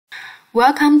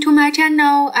Welcome to my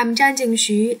channel. I'm Zhang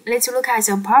Xu. Let's look at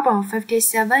the problem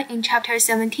 57 in chapter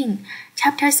 17.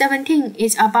 Chapter 17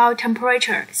 is about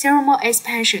temperature, thermal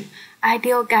expansion,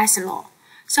 ideal gas law.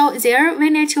 So there we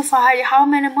need to find how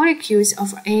many molecules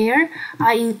of air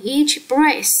are in each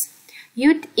breath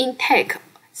you intake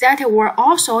that were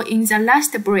also in the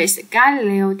last breath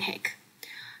Galileo take.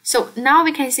 So now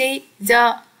we can see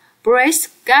the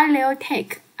breath Galileo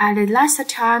take at the last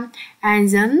time, and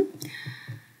then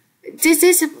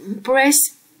this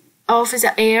breath of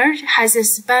the air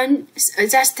has been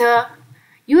just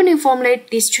uniformly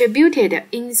distributed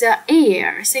in the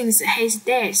air since his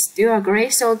death. Do you agree?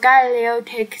 So Galileo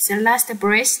takes the last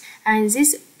breath, and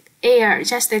this air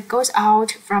just goes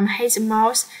out from his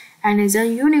mouth and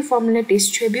then uniformly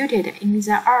distributed in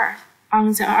the earth,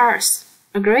 on the earth.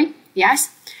 Agree? Yes?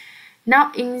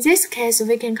 Now in this case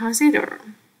we can consider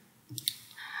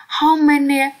how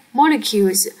many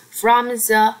molecules from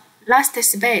the last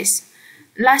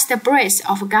breath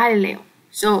of Galileo.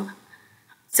 So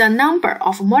the number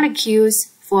of molecules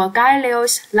for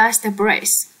Galileo's last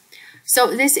breath.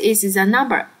 So this is the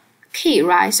number key,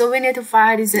 right? So we need to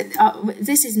find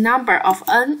this is number of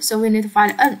n, so we need to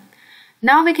find n.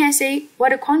 Now we can see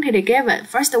what quantity given.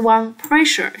 First one,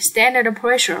 pressure, standard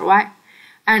pressure, right?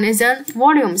 And then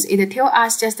volumes, it tells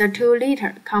us just 2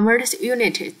 liter, converts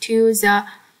unit to the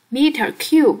meter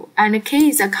cube, and K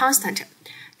is a constant.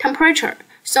 Temperature,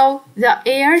 so the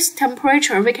air's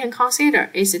temperature we can consider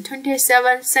is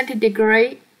 27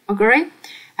 centigrade, agree?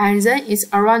 And then it's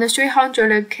around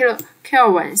 300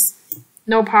 kelvins.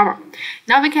 No problem.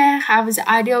 Now we can have the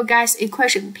ideal gas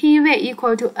equation, PV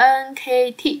equal to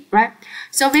NKT, right?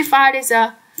 So we find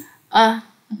the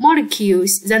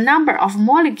molecules, the number of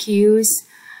molecules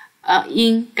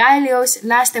in Galileo's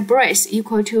last breath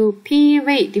equal to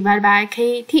PV divided by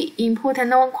KT. Input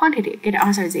known quantity, get the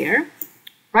answer there,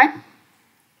 right?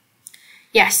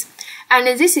 Yes, and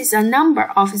this is the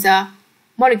number of the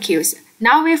molecules.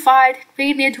 Now we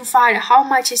need to find how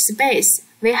much space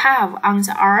we have on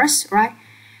the Earth, right?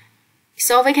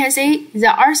 So we can see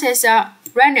the Earth's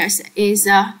radius is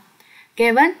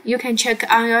given. You can check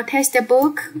on your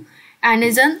textbook. And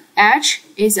then H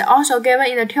is also given.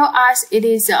 It tells us it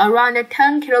is around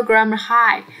 10 kg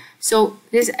high. So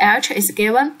this H is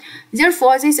given.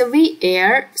 Therefore, this V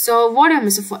air, so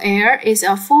volumes for air is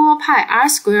 4 pi r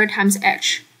squared times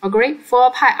H. Agree?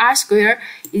 4 pi r squared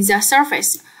is the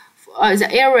surface, the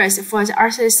areas for the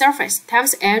Earth's surface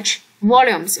times H,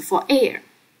 volumes for air,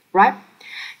 right?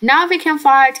 Now we can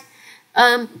find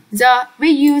we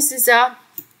use the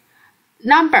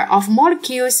number of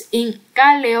molecules in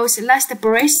Galileo's last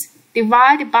breath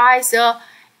divided by the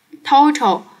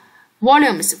total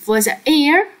volumes for the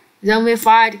air. Then we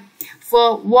find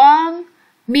for 1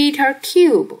 meter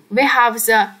cube, we have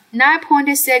the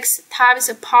 9.6 times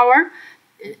power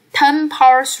 10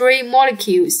 power 3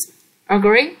 molecules.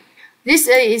 Agree? This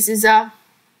is the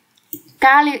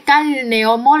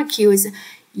Galileo molecules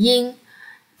in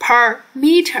per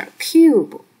meter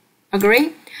cube.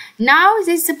 Agree? Now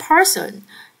this person,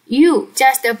 you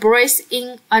just breathe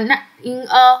in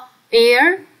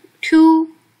air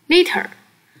 2 liter.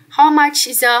 How much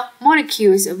is the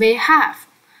molecules we have?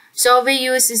 So we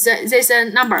use this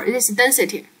number, this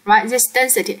density, right? This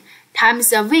density times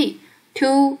the V,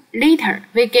 2 liter.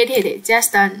 We get it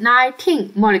just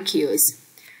 19 molecules.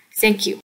 Thank you.